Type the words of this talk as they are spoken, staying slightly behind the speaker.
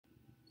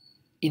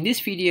In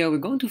this video, we're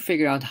going to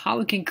figure out how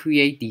we can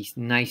create these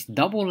nice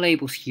double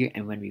labels here,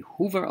 and when we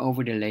hover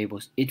over the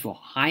labels, it will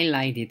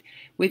highlight it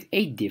with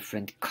a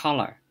different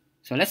color.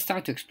 So let's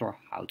start to explore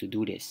how to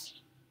do this.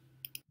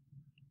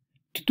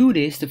 To do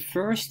this, the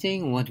first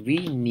thing what we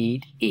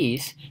need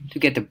is to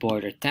get the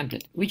border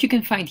template, which you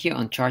can find here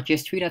on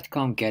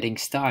chartjs3.com getting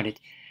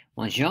started.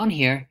 Once you're on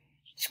here,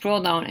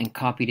 scroll down and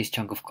copy this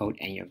chunk of code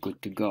and you're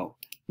good to go.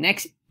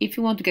 Next, if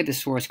you want to get the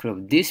source code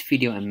of this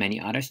video and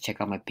many others,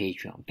 check out my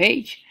Patreon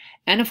page.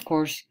 And of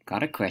course,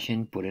 got a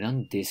question, put it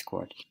on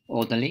Discord.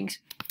 All the links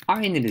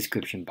are in the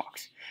description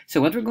box. So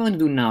what we're going to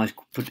do now is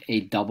put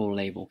a double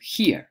label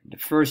here. The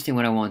first thing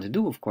what I want to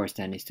do, of course,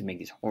 then is to make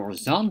this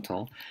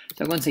horizontal.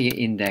 So I'm going to say your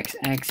index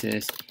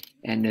axis,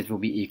 and that will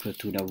be equal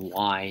to the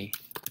y,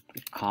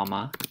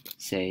 comma,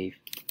 save,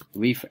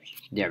 refresh.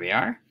 There we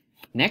are.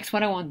 Next,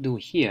 what I want to do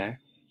here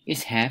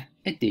is have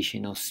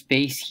additional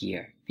space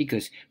here,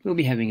 because we'll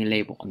be having a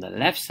label on the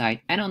left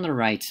side and on the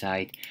right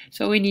side.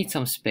 So we need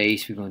some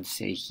space. We're going to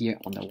say here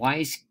on the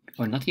y,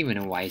 or not even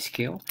a y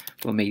scale.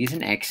 We'll make this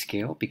an x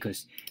scale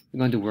because we're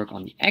going to work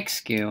on the x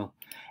scale.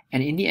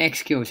 And in the x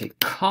scale is a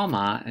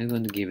comma. I'm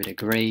going to give it a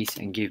grace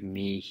and give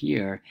me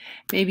here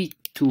maybe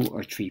 2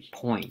 or 3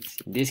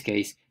 points. In this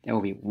case, that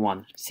will be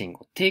one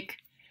single tick.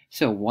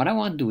 So what I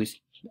want to do is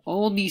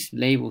all these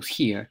labels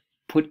here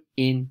put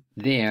in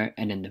there,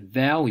 and then the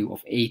value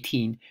of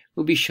 18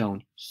 will be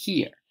shown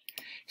here.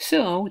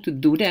 So to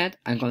do that,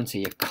 I'm going to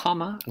say a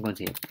comma, I'm going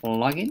to say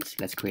plugins.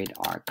 Let's create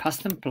our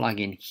custom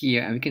plugin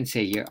here, and we can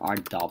say here our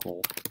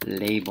double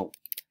label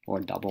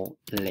or double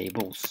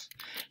labels.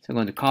 So I'm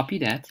going to copy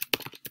that,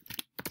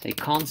 say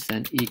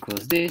constant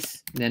equals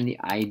this, then the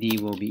ID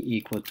will be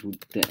equal to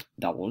the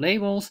double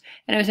labels,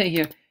 and I say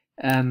here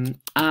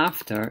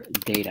after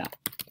data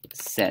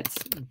sets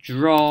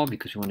draw,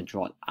 because we want to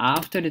draw it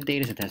after the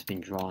data set has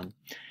been drawn.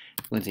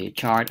 I'm going to say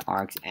chart,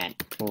 arcs, and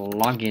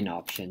plugin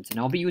options, and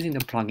I'll be using the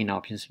plugin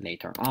options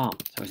later on.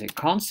 So I say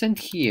constant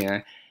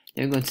here,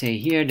 then I'm going to say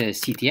here the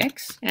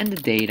CTX and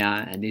the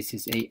data, and this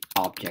is a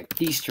object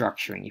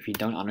destructuring. If you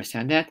don't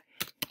understand that,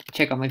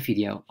 check out my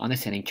video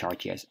understanding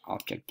chart.js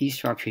object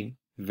destructuring,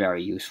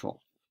 very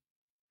useful.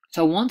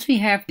 So once we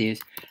have this,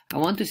 I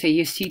want to say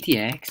here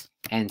CTX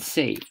and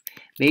save.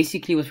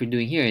 Basically what we're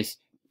doing here is,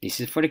 this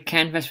is for the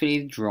canvas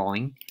related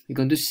drawing. We're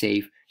going to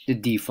save the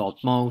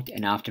default mode,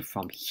 and after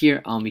from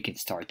here on we can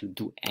start to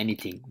do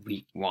anything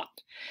we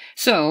want.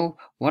 So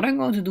what I'm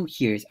going to do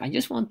here is I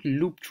just want to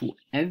loop through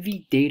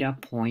every data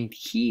point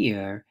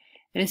here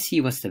and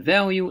see what's the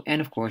value,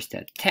 and of course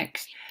the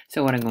text.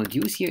 So what I'm going to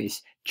use here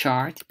is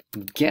chart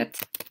get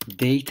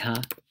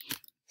data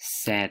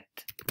set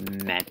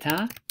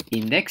meta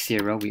index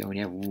 0. We only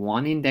have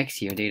one index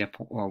here,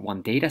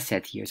 one data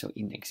set here, so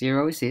index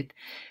 0 is it.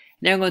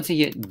 Now I'm going to say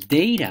here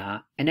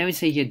data, and then we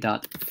say here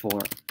dot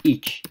for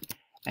each.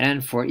 And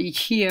then for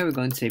each here, we're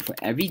going to say for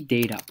every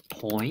data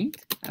point,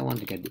 I want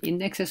to get the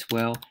index as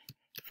well,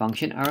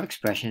 function our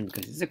expression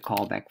because it's a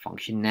callback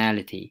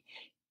functionality.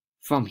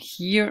 From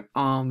here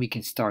on, we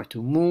can start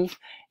to move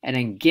and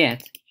then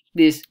get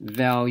this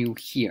value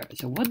here.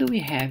 So what do we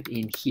have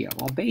in here?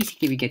 Well,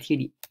 basically we get here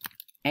the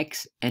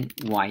x and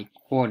y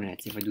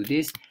coordinates. If I do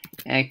this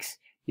x,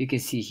 you can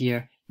see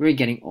here we're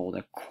getting all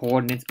the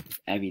coordinates of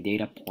every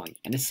data point,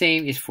 and the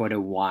same is for the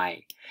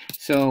y.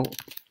 So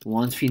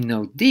once we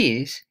know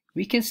this,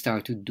 we can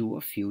start to do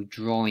a few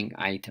drawing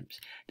items.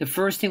 The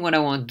first thing what I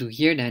want to do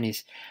here then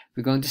is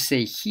we're going to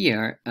say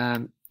here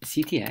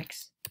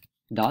ctx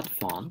dot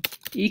font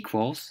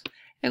equals,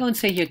 I'm going to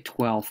say here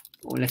 12,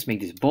 or let's make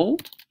this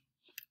bold,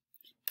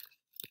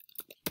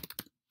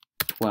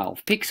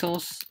 12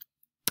 pixels,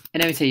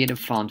 and then we say here the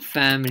font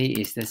family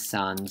is the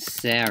sans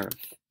serif.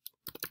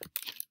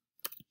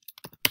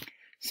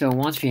 So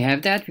once we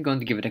have that, we're going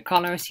to give it a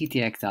color,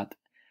 ctx.fill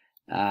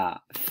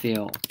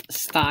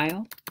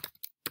style,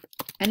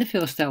 and the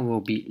fill style will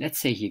be, let's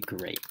say here,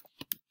 gray.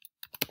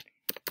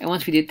 And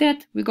once we did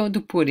that, we're going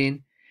to put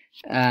in,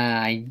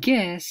 I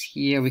guess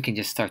here we can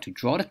just start to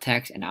draw the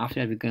text, and after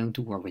that we're going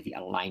to work with the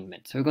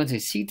alignment. So we're going to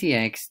say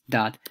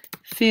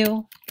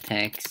ctx.fill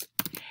text,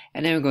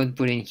 and then we're going to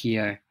put in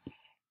here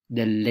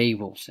the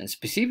labels, and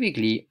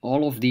specifically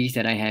all of these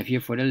that I have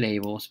here for the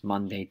labels,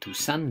 Monday to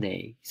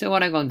Sunday. So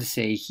what I'm going to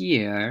say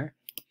here,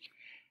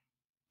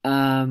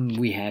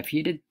 we have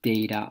here the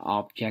data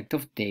object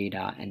of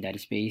data, and that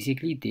is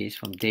basically this.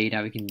 From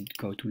data we can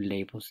go to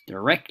labels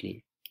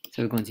directly.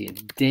 So we're going to say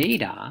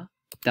data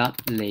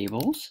dot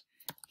labels.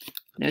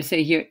 Now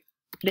say here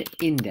the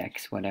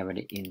index, whatever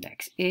the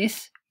index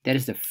is, that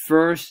is the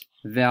first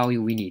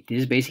value we need. This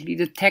is basically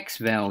the text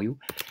value.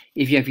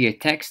 If you have here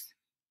text,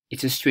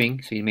 it's a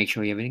string, so you make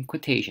sure you have it in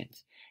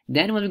quotations.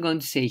 Then what we're going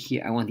to say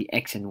here, I want the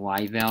x and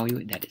y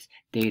value, that is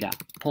data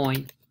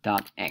point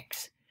dot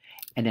x.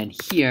 And then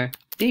here,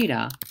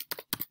 data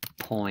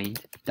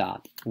point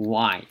dot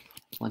y.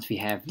 Once we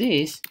have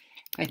this,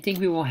 I think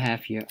we will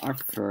have here our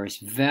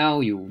first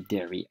value.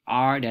 There we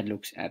are. That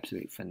looks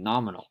absolutely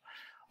phenomenal.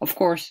 Of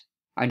course,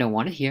 I don't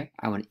want it here.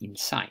 I want it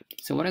inside.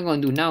 So what I'm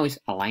going to do now is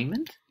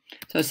alignment.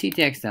 So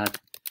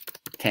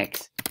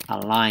ctx.text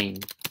align,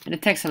 and the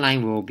text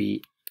align will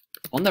be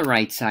on the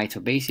right side. So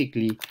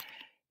basically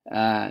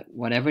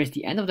whatever is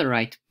the end of the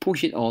right,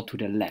 push it all to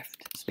the left.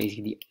 It's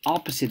basically the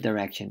opposite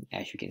direction,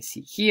 as you can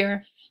see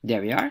here.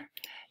 There we are.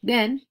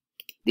 Then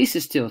this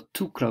is still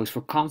too close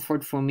for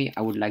comfort for me.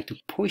 I would like to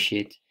push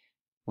it,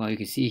 well, you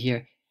can see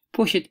here,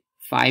 push it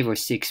 5 or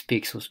 6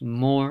 pixels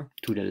more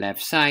to the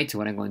left side. So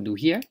what I'm going to do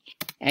here,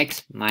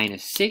 x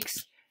minus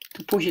 6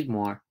 to push it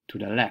more to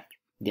the left.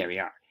 There we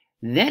are.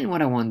 Then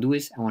what I want to do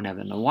is I want to have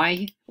it on the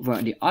y,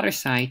 over the other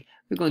side,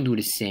 we're going to do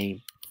the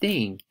same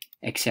thing,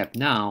 except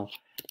now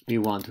we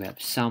want to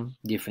have some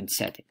different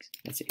settings.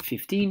 Let's say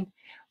 15.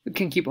 We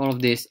can keep all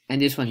of this,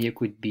 and this one here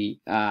could be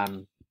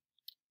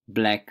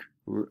black,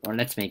 or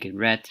let's make it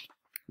red,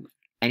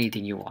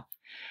 anything you want.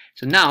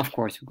 So now, of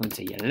course, we're going to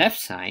say your left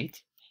side,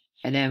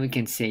 and then we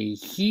can say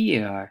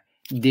here,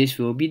 this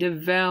will be the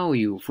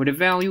value. For the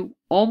value,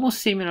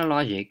 almost similar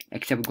logic,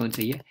 except we're going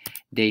to say here,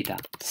 data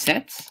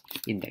sets,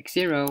 index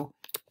 0,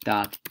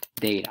 dot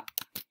data.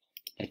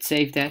 Let's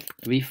save that,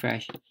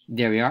 refresh.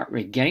 There we are,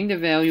 we're getting the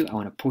value. I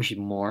want to push it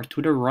more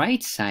to the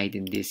right side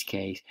in this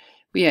case.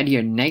 We had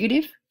here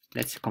negative.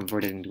 Let's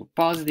convert it into a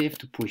positive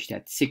to push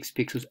that 6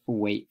 pixels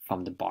away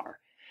from the bar.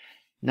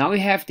 Now we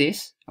have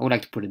this. I would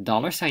like to put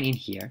a $sign in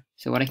here.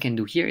 So what I can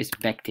do here is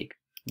backtick.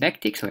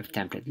 Backtick, so I have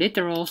template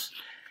literals.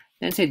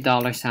 Then say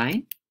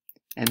 $sign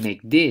and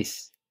make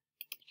this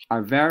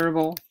our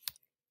variable.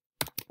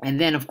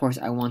 And then of course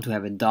I want to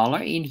have a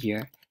dollar in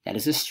here. That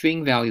is a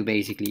string value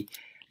basically.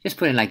 Just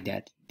put it like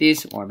that.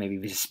 This, or maybe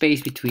with a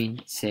space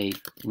between,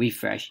 save,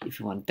 refresh if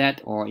you want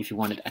that, or if you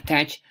want it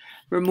attached,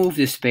 remove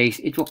the space.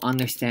 It will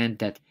understand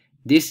that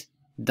this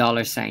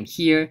 $sign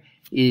here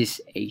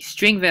is a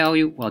string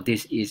value, while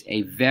this is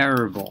a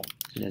variable.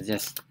 So that's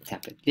just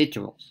template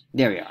literals.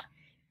 There we are.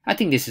 I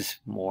think this is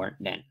more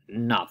than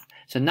enough.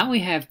 So now we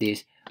have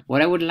this.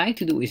 What I would like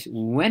to do is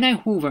when I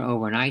hover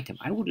over an item,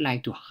 I would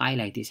like to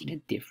highlight this in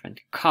a different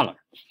color.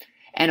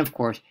 And of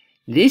course,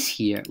 this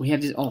here, we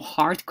have this all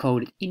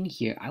hard-coded in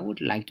here. I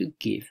would like to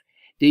give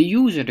the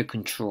user the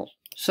control.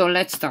 So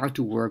let's start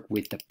to work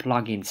with the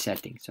plugin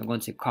settings. So I'm going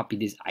to say copy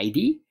this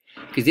ID,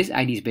 because this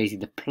ID is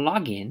basically the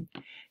plugin.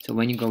 So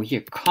when you go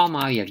here,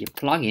 comma, you have your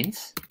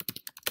plugins.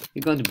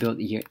 You're going to build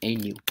here a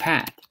new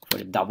path for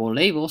the double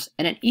labels.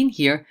 And then in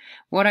here,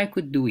 what I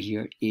could do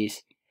here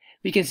is,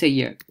 we can say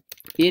here,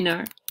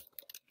 inner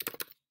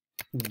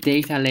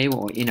data label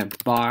or inner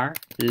bar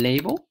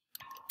label.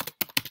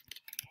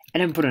 And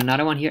then put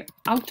another one here,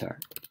 outer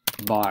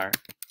bar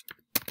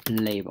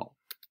label.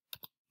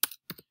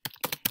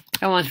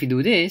 And once we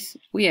do this,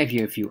 we have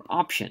here a few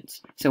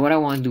options. So what I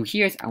want to do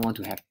here is I want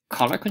to have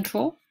color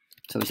control.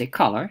 So we say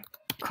color,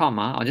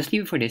 comma, I'll just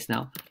leave it for this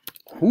now.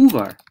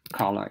 Hover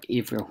color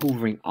if we're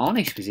hovering on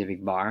a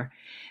specific bar.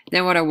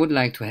 Then what I would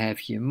like to have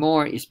here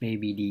more is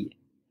maybe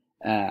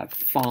the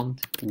font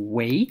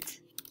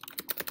weight,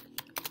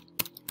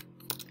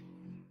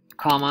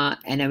 comma,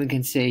 and then we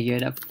can say here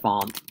the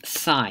font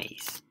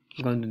size.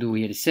 I'm going to do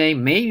here the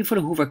same. Maybe for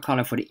the hover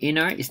color for the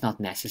inner is not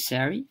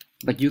necessary,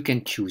 but you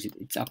can choose it.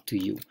 It's up to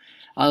you.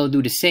 I'll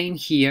do the same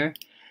here.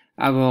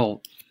 I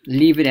will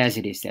leave it as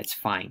it is. That's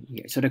fine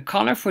here. So the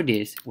color for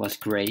this was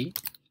gray.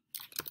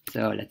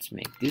 So let's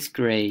make this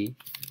gray.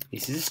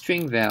 This is a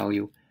string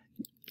value.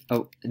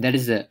 Oh, that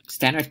is the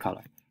standard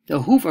color.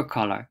 The hover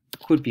color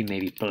could be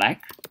maybe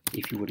black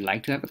if you would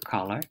like to have a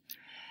color.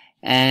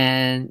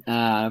 And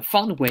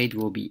font weight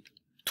will be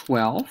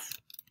 12.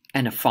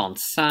 And the font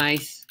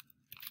size,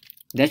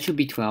 that should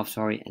be 12,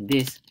 sorry, and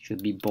this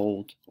should be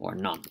bold or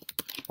none,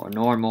 or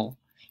normal,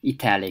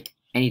 italic,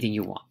 anything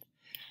you want.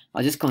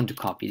 I'm just going to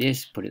copy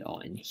this, put it all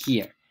in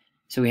here.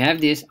 So we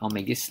have this, I'll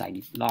make this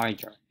slightly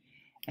larger.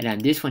 And then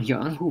this one here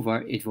on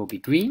hover, it will be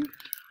green.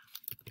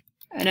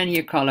 And then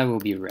here color will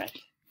be red.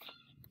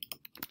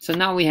 So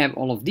now we have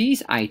all of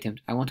these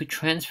items. I want to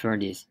transfer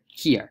this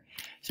here.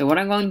 So what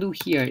I'm going to do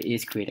here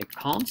is create a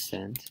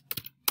constant.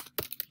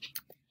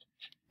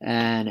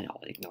 And then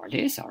I'll ignore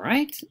this, all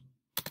right.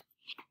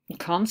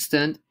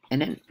 Constant,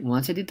 and then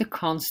once I did the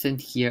constant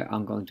here,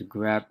 I'm going to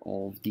grab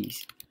all of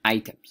these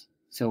items.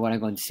 So what I'm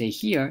going to say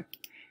here,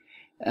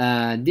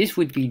 this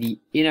would be the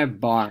inner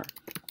bar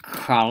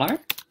color,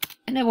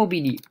 and that will be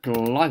the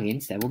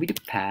plugins, that will be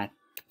the path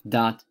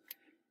dot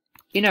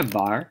inner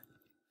bar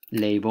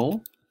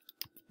label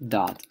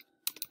dot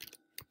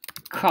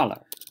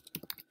color.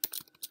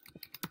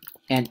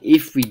 And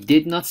if we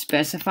did not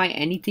specify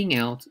anything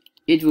else,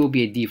 it will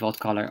be a default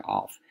color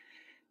of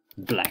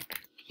black.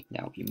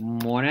 That will be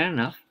more than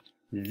enough.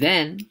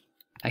 Then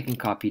I can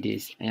copy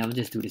this and I'll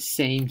just do the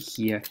same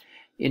here.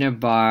 Inner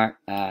bar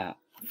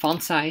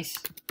font size.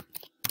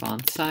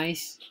 Font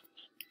size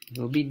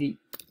will be the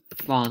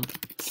font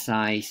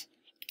size.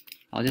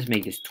 I'll just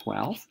make this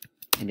 12.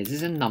 And this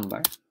is a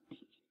number.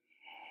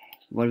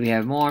 What we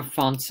have more,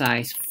 font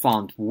size,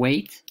 font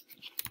weight.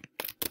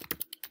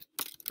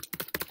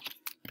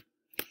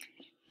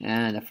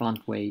 And the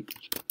font weight.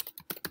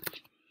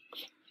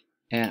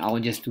 And I'll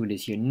just do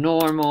this here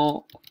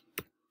normal.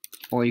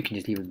 Or you can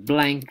just leave it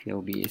blank. It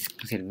will be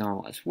considered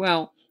normal as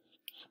well.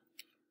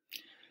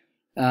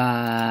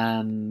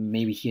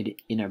 Maybe here the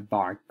inner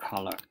bar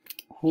color,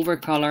 hover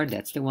color,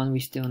 that's the one we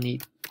still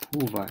need,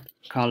 hover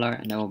color,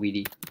 and that will be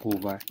the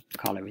hover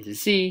color with a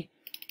C.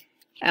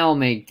 I'll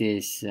make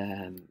this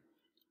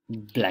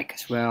black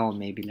as well,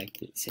 maybe like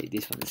say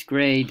this one is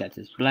gray, that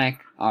is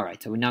black.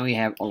 Alright, so now we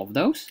have all of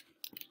those.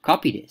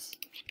 Copy this.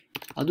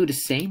 I'll do the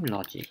same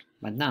logic,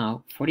 but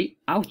now for the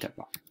outer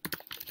bar.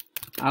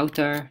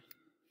 Outer,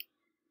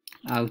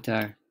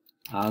 outer,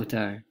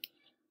 outer,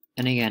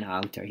 and again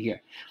outer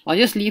here. I'll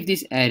just leave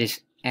this as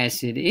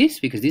it is,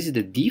 because this is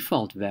the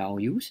default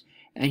values,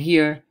 and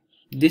here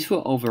this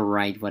will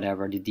override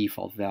whatever the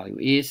default value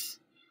is.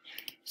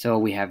 So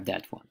we have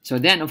that one. So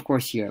then of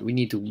course here we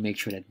need to make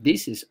sure that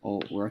this is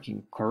all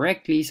working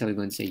correctly. So we're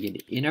going to say here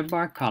the inner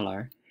bar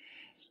color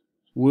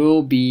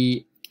will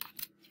be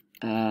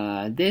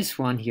this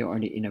one here, or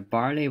the inner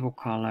bar label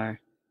color.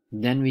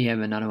 Then we have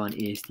another one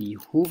is the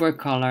hover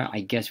color.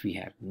 I guess we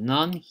have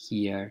none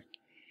here,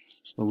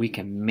 but we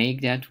can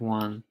make that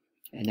one.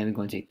 And then we're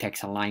going to say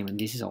text alignment.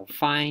 This is all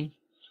fine.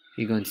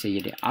 We're going to say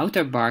here the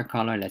outer bar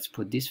color. Let's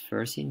put this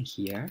first in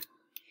here.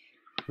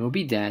 Will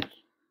be that.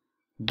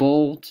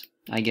 Bold.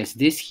 I guess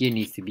this here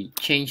needs to be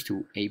changed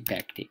to a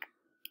backtick.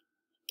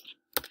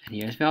 And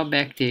here as well,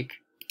 backtick.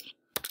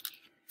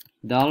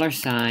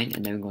 $sign.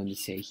 And then we're going to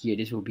say here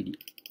this will be the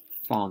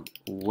font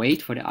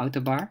weight for the outer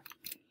bar.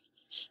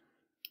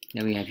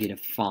 Then we have here the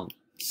font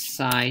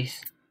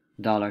size,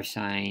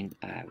 $sign.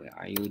 Where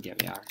are you? There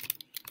we are.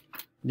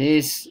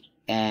 This,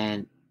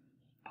 and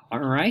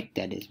alright,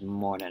 that is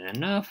more than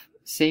enough.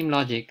 Same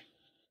logic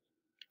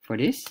for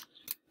this.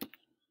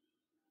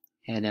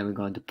 And then we're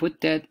going to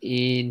put that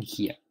in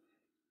here.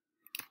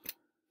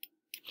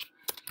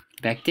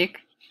 Backtick.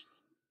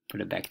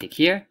 Put a backtick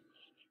here.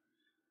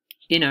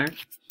 Inner.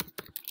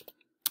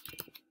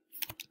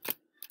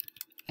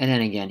 And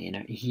then again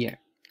inner here.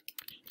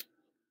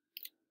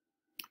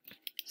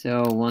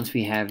 So once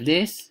we have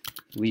this,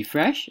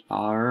 refresh.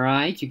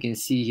 Alright, you can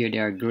see here they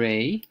are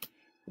gray.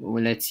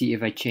 Well, let's see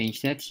if I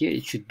change that here.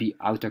 It should be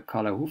outer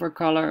color, hover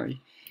color.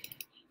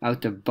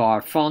 Outer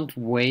bar font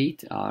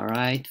weight.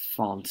 Alright,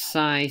 font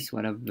size.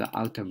 What about the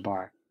outer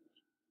bar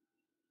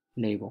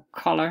label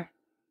color?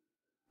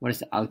 What is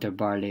the outer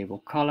bar label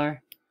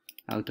color?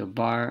 Outer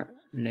bar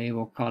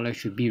label color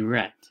should be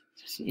red.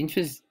 So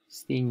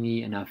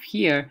interestingly enough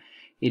here,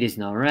 it is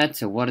now red.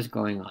 So what is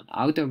going on?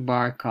 Outer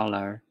bar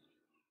color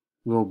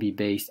will be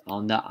based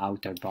on the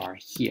outer bar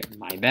here.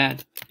 My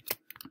bad.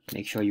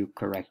 Make sure you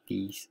correct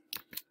these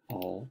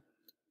all.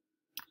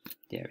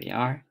 There we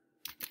are.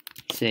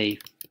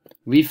 Save.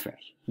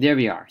 Refresh. There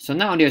we are. So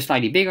now they're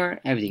slightly bigger.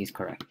 Everything is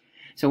correct.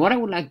 So what I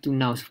would like to do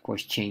now is of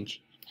course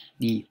change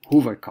the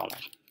hover color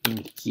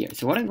in here.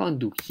 So what I'm going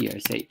to do here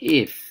is say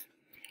if,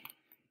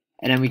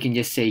 and then we can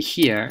just say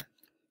here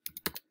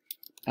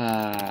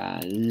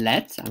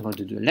let. I'm going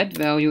to do let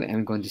value, and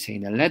we're going to say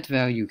in the let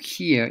value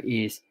here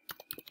is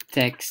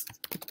text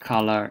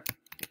color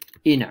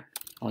inner.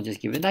 I'll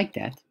just give it like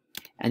that,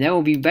 and that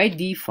will be by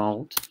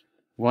default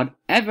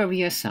whatever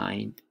we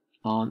assigned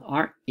on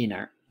our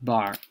inner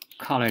bar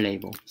color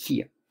label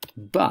here.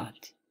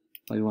 But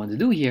what we want to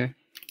do here,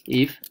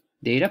 if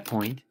data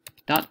point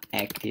dot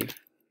active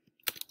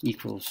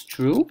equals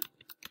true,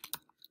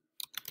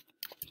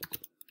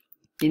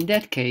 in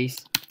that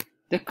case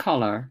the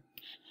color,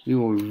 we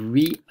will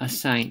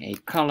reassign a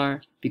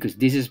color, because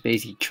this is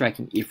basically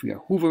tracking if we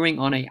are hovering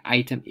on an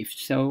item. If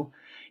so,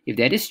 if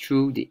that is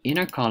true, the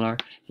inner color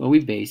will be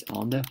based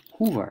on the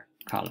hover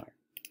color.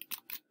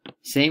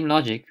 Same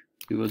logic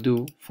we will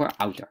do for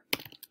outer.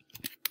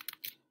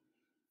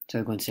 So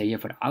I'm going to say here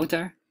for the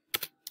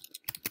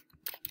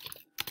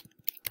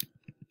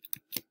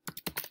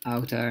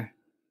outer,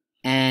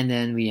 and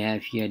then we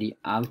have here the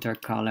outer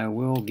color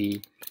will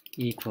be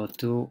equal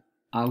to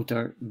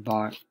outer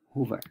bar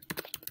hover.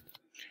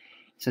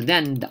 So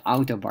then the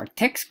outer bar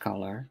text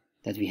color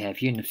that we have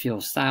here in the fill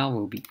style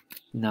will be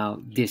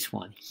now this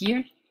one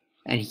here,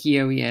 and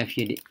here we have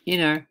here the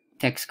inner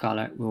text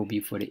color will be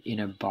for the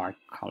inner bar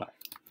color.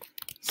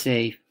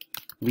 Save,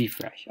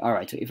 refresh.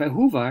 Alright, so if I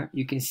hover,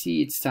 you can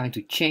see it's starting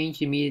to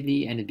change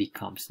immediately, and it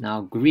becomes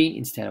now green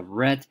instead of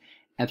red.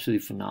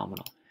 Absolutely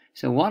phenomenal.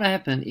 So what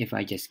happened if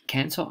I just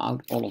cancel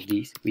out all of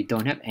these? We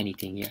don't have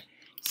anything here.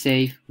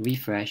 Save,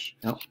 refresh.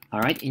 Oh,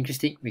 alright,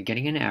 interesting. We're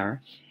getting an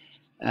error.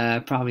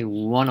 Probably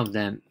one of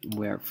them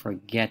we're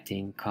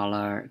forgetting.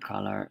 Color.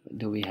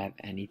 Do we have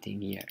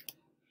anything here?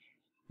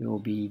 It will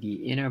be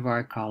the inner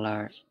bar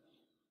color.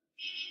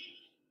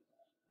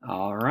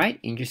 Alright,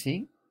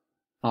 interesting.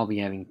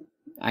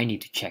 I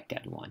need to check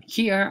that one.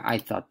 Here, I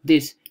thought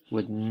this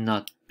would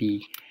not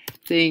be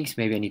things.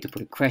 Maybe I need to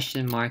put a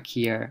question mark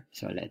here.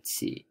 So let's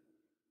see.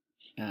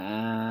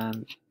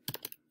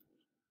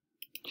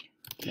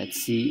 Let's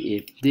see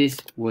if this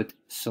would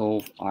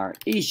solve our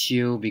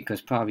issue,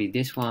 because probably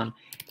this one,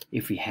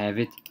 if we have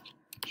it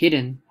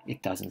hidden,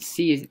 it doesn't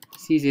sees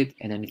it,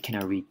 and then it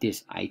cannot read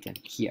this item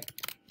here.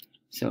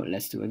 So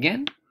let's do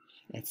again.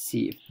 Let's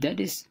see if that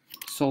is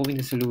solving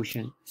the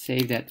solution.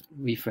 Save that,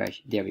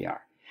 refresh. There we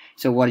are.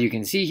 So what you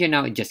can see here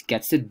now, it just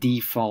gets the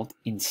default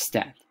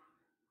instead.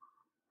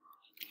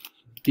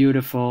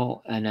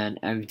 Beautiful, and then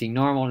everything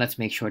normal. Let's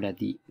make sure that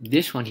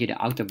this one here,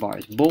 the outer bar,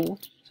 is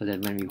bold, so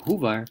that when we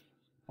hover,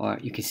 or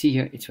you can see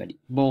here, it's already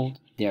bold.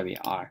 There we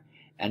are.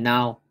 And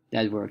now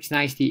that works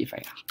nicely. If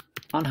I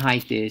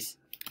unhide this,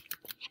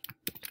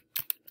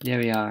 there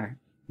we are.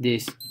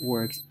 This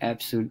works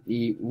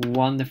absolutely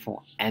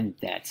wonderful, and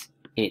that's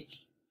it.